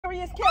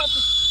serious,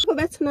 Kelsey. Go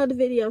back to another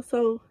video.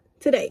 So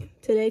today,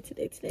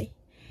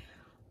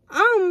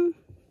 I'm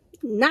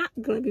not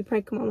gonna be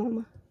pranking my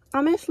mama.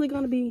 I'm actually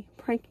gonna be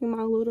pranking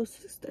my little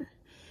sister.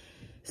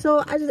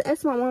 So I just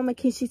asked my mama,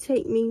 can she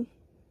take me,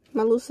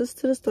 my little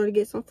sister, to the store to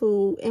get some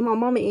food? And my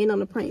mama in on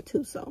the prank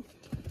too, so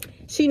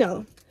she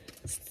know.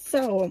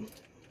 So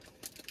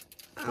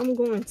I'm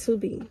going to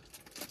be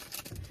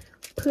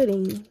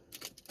putting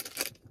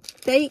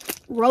fake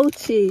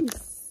roaches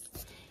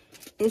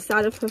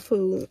inside of her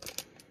food.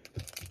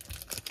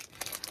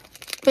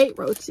 Fake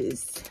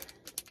roaches.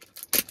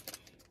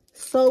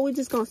 So we're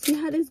just gonna see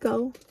how this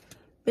go.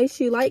 Make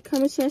sure you like,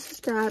 comment, share, and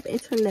subscribe,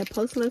 and turn that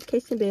post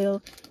notification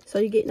bell so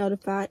you get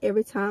notified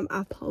every time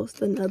I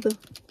post another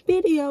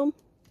video.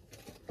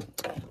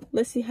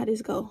 Let's see how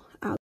this go.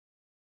 I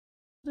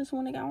just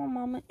went and got my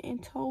mama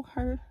and told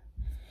her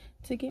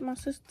to get my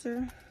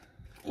sister,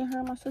 and her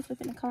and my sister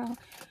finna come home.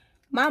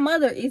 My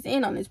mother is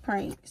in on this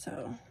prank,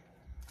 so.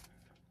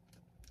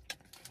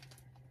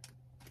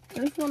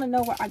 And if you want to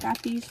know where I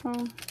got these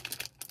from,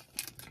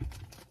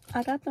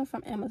 I got them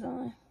from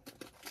Amazon.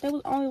 They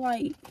was only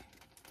like,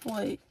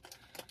 what?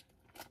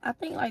 I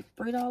think like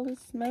 $3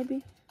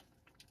 maybe.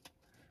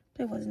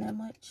 They wasn't that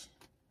much.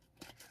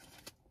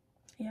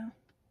 Yeah.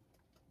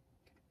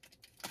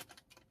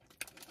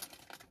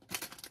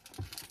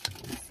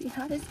 Let's see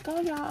how this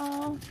go,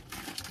 y'all.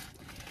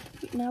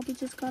 Now we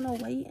just gonna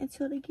wait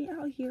until they get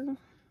out here.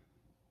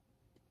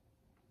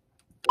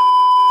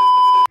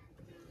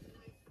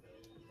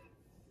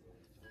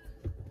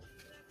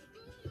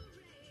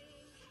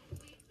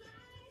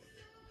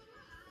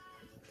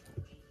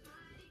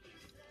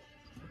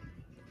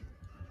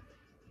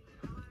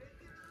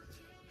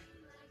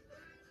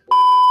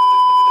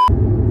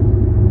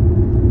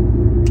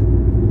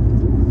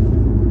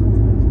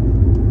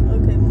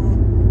 Okay, Mom.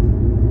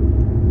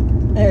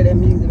 I heard that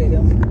music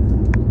video.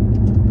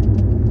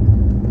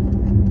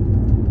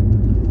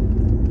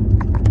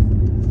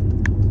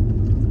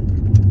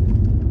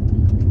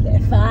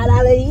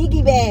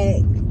 Yiggy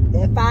bag.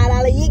 That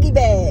 $5 Yiggy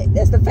bag.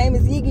 That's the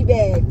famous Yiggy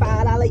bag.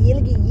 $5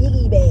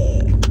 Yiggy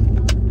bag.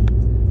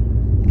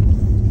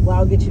 Well,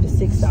 I'll get you the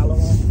 $6 one.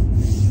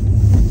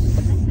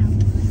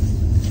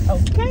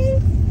 Okay.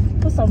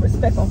 Put some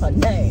respect on her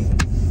name.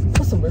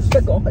 Put some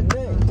respect on her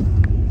name.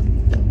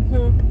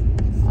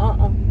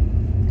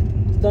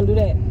 Don't do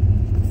that.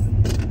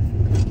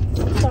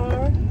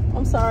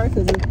 I'm sorry,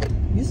 because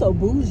you so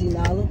bougie,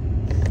 Nala.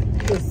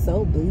 You're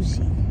so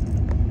bougie.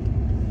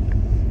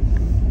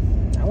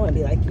 I want to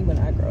be like you when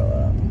I grow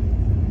up.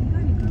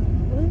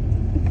 What?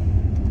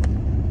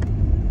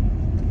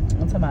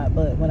 I'm talking about,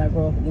 but when I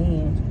grow up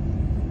again.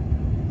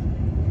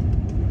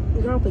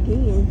 Grow up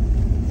again.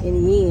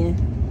 In the end.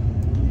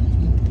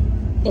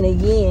 In the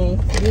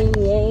end. Yin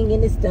yang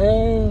in this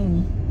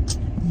thing.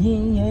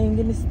 Yin yang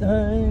in this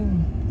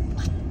thing.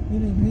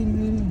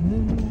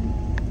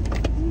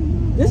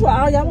 This is what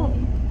all y'all want.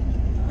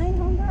 I ain't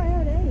hungry. I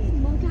already ate.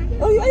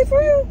 Oh, you ate for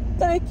real?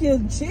 Thank you,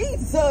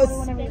 Jesus.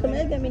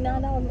 Camille gave me $9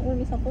 and ordered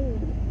me some food.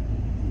 You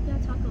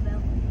got Taco Bell.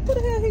 What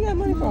the hell he got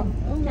money from?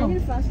 Can I get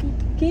a Frosty?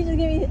 Can you just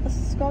give me a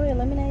strawberry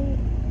lemonade?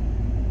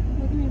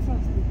 Look at me a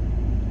Frosty.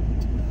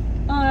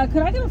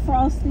 Could I get a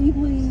Frosty,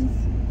 please?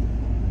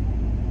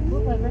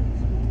 What flavor?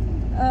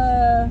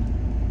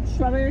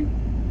 Strawberry.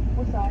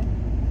 What size?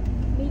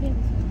 Medium.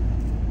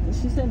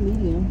 She said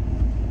medium.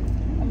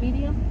 A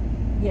medium?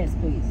 Yes,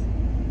 please.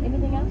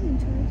 Anything else?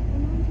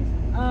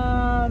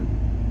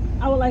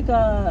 I would like 2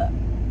 of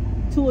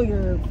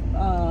your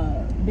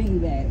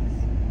biggie bags.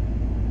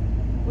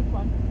 Which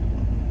one?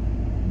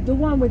 The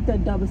one with the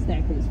double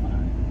stacker is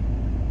fine.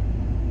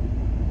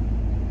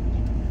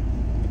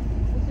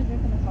 What's the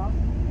drink and the sauce?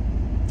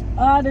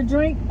 The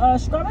drink,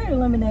 strawberry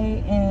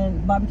lemonade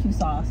and barbecue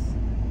sauce.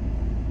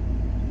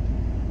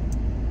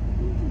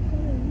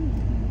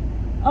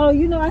 Oh,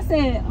 you know, I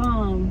said,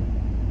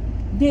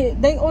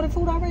 did they order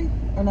food already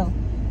or no?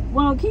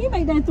 Well, can you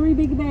make that 3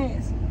 biggie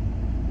bags?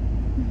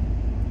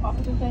 All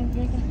the same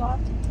drink and sauce?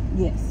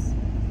 Yes.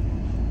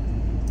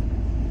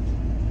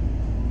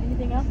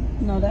 Anything else?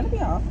 No, that'll be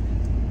all.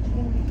 It's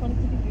gonna be 20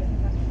 cookies here.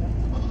 That's for sure.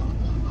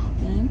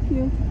 Thank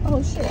you.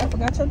 Oh shit, I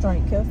forgot your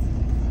drink, Kev.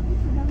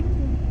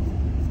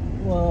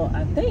 Well,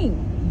 I think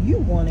you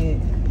wanted.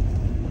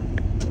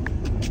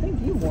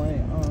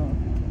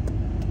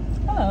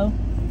 Hello.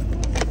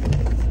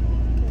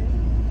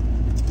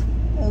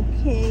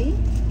 Okay.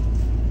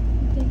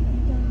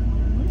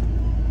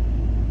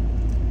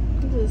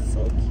 This is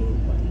so cute,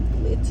 like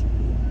glittery.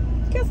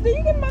 Kev, did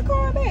you give me my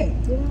card back?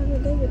 Yeah,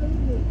 they with it.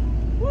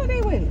 What are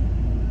they with?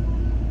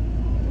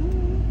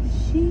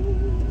 She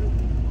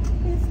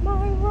is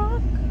my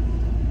rock,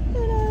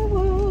 and I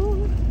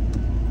will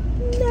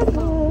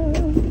never.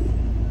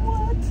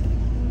 What?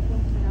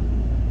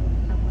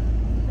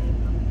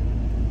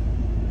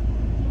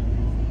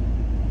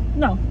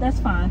 No, that's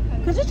fine.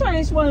 Could you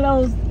change one of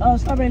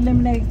those strawberry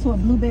lemonade to a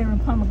blueberry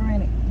and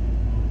pomegranate?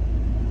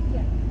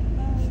 Yeah.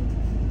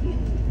 You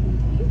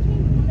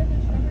change one of the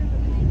strawberry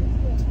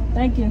lemonade to a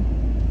Thank you. You're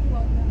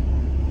welcome.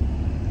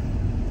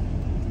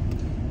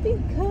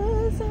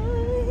 Because I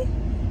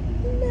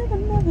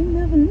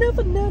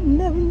never, never,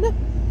 never, never.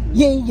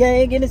 Yin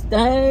yang in this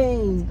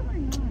thing.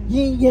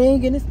 Yin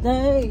yang in this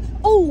thing.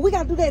 Oh, we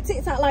gotta do that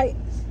TikTok like,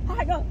 how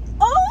I go?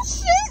 Oh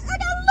shit, I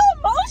got a little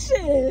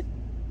motion.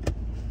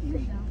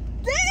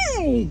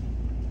 Dang.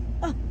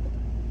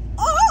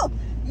 Oh,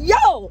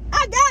 yo,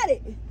 I got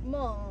it.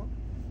 Mom.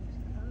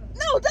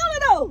 No,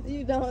 don't.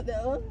 You don't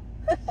though.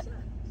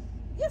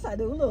 Yes, I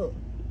do. Look.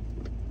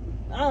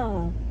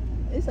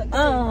 It's okay.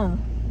 No.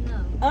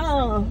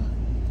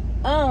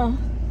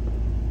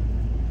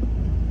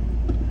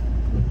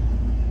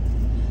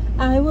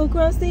 I will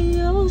cross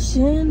the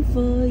ocean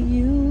for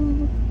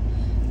you.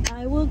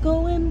 I will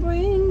go and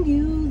bring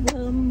you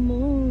the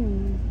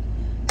moon.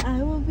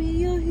 I will be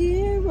your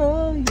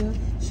hero, your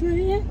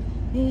strength,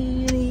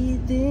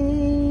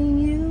 anything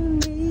you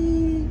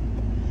need.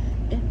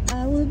 And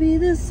I will be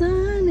the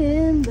sun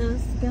in the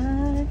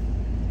sky.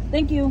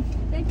 Thank you.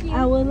 Thank you.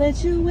 I will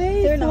let you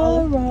wait Here, for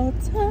Nola. all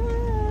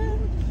time.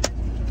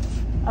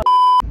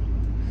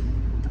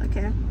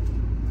 Okay.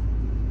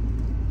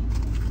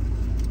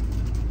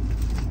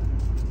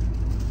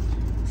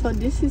 So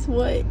this is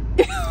what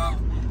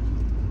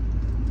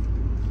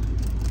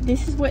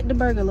this is what the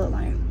burger look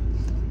like.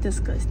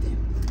 Disgusting.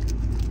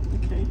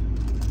 Okay.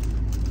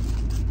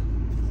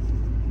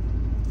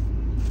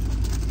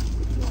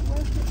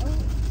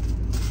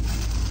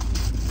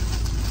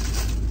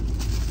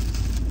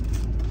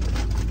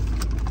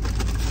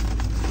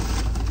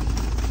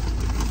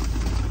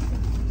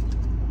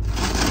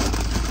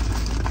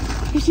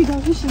 Here she go,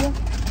 here she go.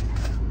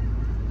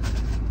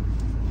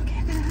 Okay,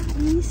 I gotta have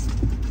these.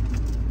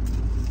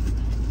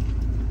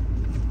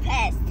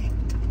 Fast.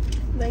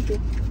 Thank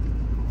you.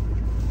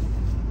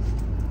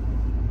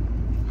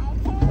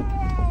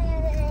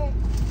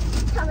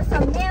 So,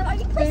 ma'am, are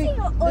you placing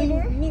your Do you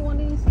order? need one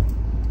of these?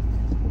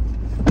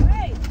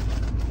 Hey!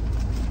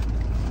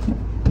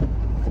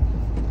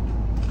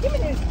 Give me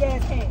this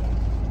gas can.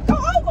 Go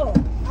over!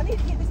 I need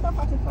to get this stuff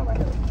out this car right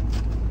here.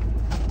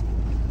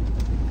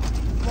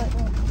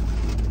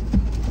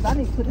 But, I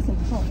need to put this in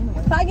the trunk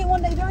anyway. Can I get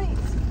one of their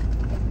drinks?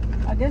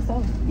 I guess so.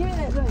 Give me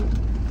that drink.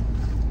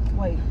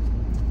 Wait.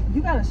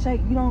 You got a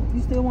shake.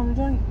 You still want a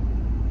drink?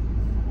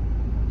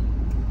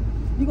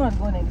 You're going to have to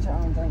go in there and get your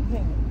own drink.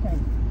 You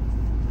can't.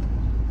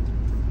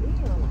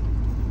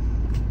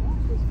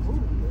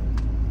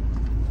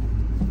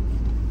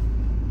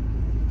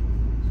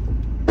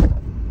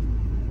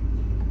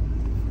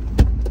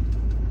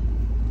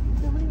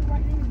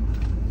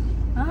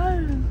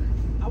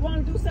 I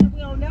want to do something we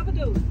don't never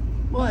do.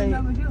 What?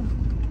 Never do.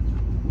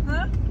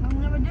 Huh? I'll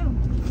never do.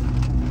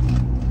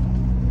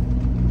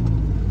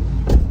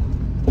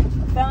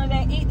 Family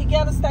that eat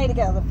together, stay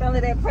together. Family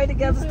that pray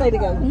together, stay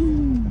together.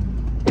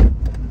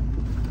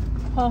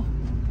 Huh?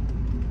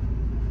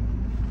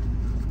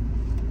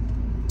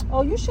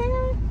 Oh, you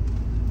sharing?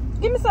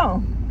 Give me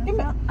some. Give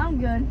me. I'm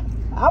good.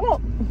 I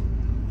want.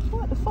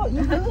 What the fuck?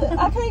 You good?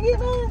 I can't get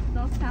none.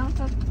 Don't sound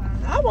so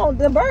fine. I want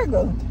the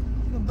burger.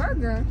 The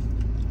burger?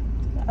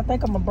 I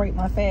think I'm gonna break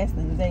my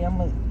fasting today. I'm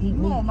gonna eat You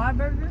meat. want my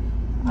burger?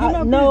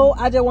 No,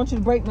 I just want you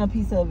to break me a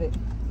piece of it.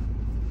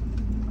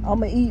 I'm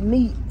gonna eat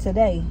meat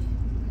today.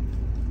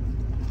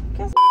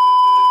 Guess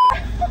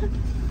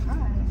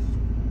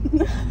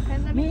you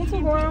ain't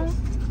too grown.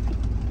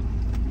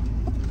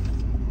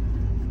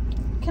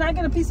 Can I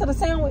get a piece of the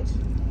sandwich?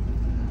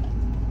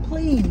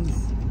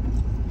 Please.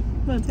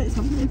 I'm gonna take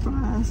some of their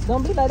fries.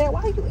 Don't be like that.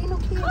 Why are you eating no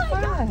kid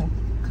fries?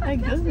 They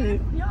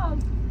good. Yo,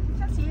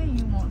 just here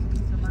you want a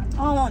piece of my. I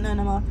don't want none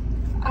of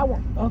them. I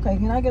want. Okay,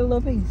 can I get a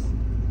little piece?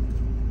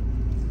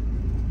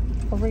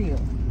 For real.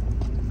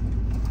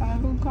 I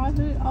will cross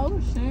the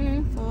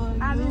ocean for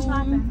I've been you.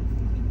 shopping.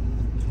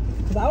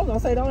 Cause I was gonna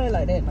say, don't act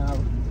like that now.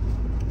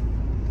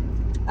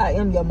 I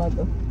am your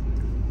mother.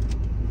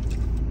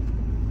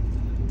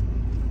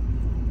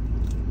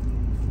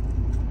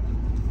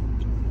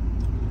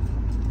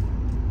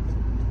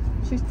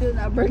 She's still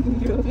not breaking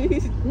you a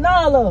piece.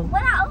 Nala,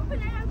 When I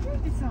open it, I'll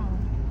drink it some.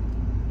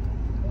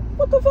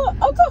 what the fuck?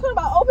 I'm talking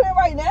about opening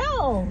right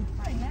now.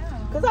 Right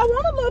now. Cause I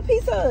want a little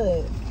piece of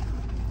it.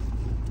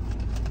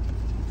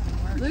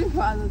 These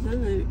fries are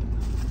good.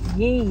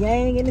 Yin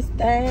yang in this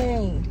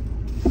thing.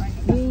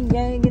 Yin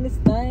yang in this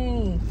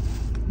thing.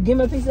 Give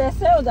me a piece of that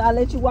sandwich. I'll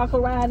let you walk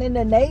around in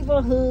the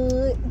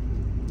neighborhood.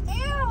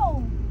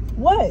 Ew.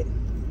 What?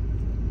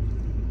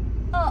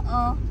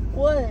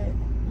 What?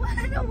 What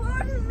in the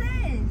world is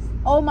this?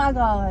 Oh my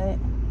god.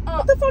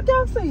 What the fuck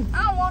y'all see?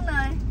 I don't want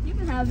none. You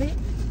can have it.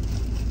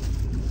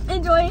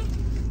 Enjoy it.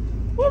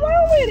 What's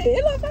wrong with it?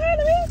 It look fine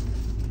to me.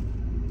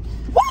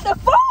 What the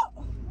fuck?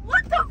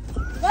 What the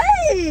fuck?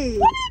 Wait.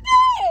 What is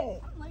that?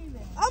 I'm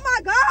leaving. Oh my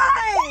god.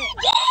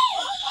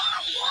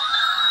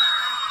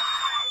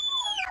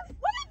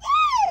 What is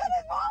that? What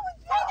is wrong with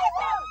you?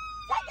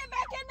 Take it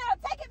back in now.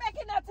 Take it back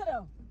in now to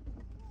them.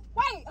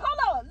 Wait, hold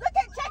on. Check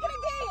it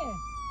again.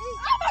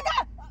 Oh my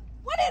god.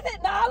 What is it,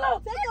 Nala?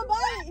 Take a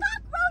bite.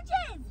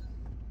 Cockroaches.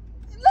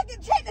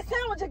 Check the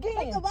sandwich again.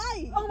 Take a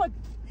bite. Oh my.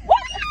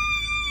 What?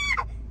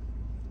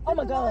 Oh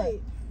my god.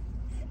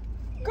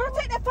 Girl,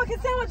 take that fucking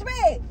sandwich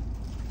back.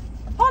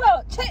 Hold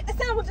on. Check the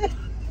sandwiches.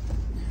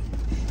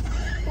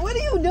 What are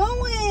you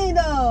doing?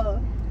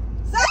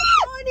 Stop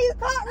throwing these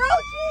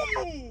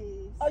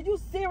cockroaches. Are you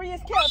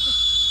serious, Kelsey?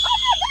 Oh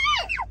my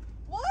God!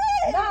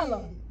 What?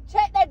 Nala,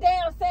 check that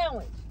damn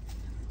sandwich.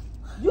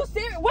 You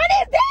serious? What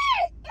is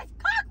that? It's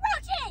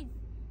cockroaches.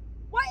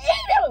 What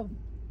eat them?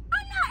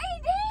 I'm not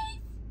eating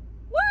these.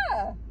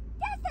 Why?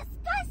 That's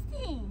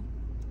disgusting.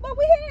 But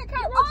we had You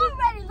cockroaches.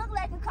 already look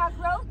like a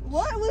cockroach.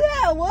 What was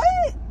that?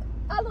 What?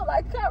 I look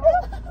like a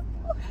cockroach.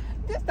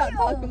 Just stop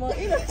talking about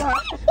it. I can't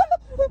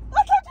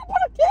just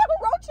put a damn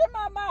roach in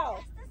my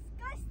mouth. That's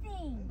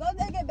disgusting. Go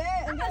take it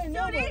back and get a I'm new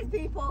gonna sue one.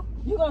 these people.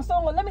 You gonna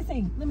sew one? Let me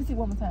see. Let me see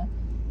one more time.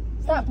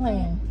 Stop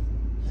playing.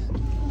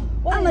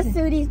 What I'm is gonna it?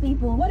 sue these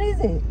people. What is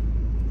it?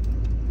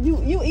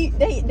 You eat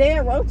they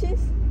are roaches?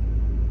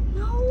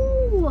 No.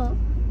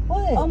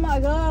 What? Oh my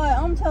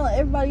god, I'm telling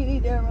everybody you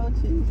eat their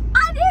roaches.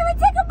 I didn't even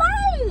take a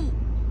bite.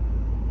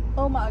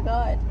 Oh my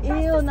god.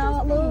 That's Ew,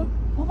 not look.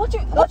 Well, what you?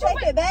 Go What you take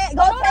with- it back.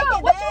 Go Hold on, take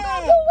it what back. you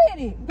gonna do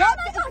with it? Go, I'm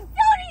gonna go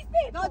sue these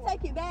people. go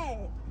take it back.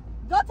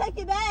 Go take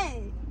it back.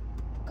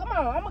 Come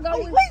on, I'm gonna go.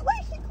 Wait,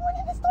 she's going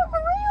in the store for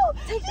real.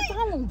 Take the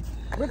phone.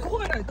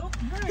 Record her. Don't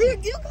You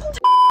go.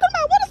 Come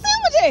on, what a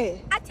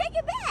sandwich I take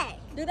it back.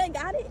 Do they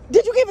got it? at?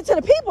 Did you give it to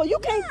the people? You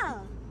can't. Yeah.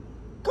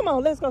 Come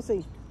on, let's go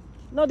see.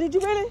 No, did you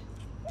really?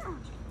 Yeah.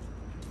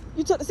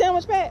 You took the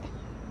sandwich back?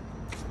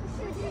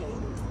 Sure did.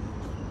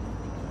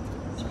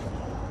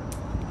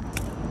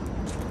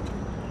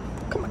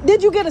 Come on.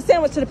 Did you get a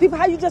sandwich to the people?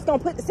 How you just gonna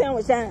put the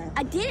sandwich down?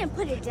 I didn't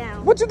put it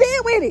down. What you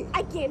did with it?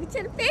 I gave it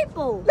to the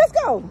people. Let's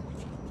go.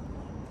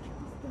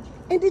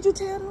 And did you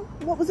tell them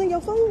what was in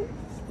your food?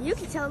 You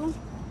can tell them.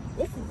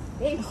 This is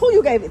big. Who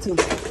you gave it to?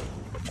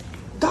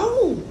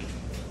 Go.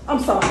 I'm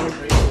sorry.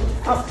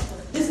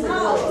 This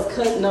girl is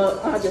cutting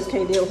up. I just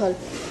can't deal with her.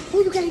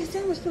 Who you gave the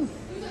sandwich to?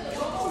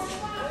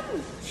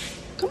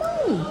 Come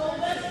on.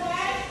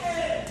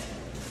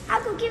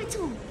 I'll go give it to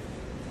him.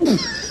 Where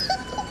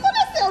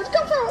that sandwich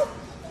come from?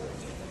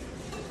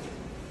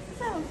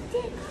 So,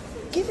 Dick,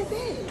 Give it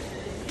back.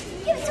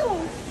 give it to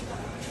him.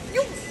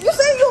 You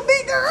said you a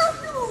big girl?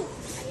 No,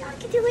 I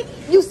can do it.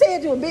 You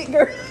said you a big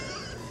girl.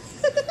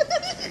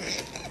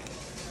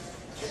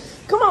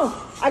 Come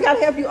on. I gotta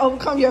help you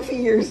overcome your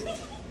fears.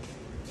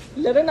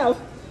 Let her know.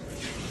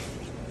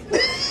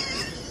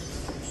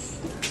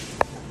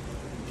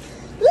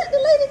 Let the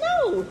lady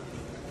know.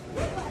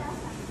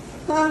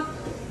 Huh?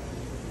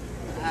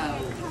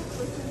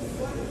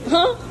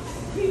 Huh?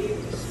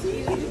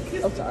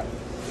 I'm sorry.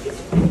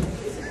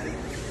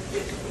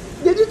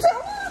 Did you tell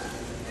me?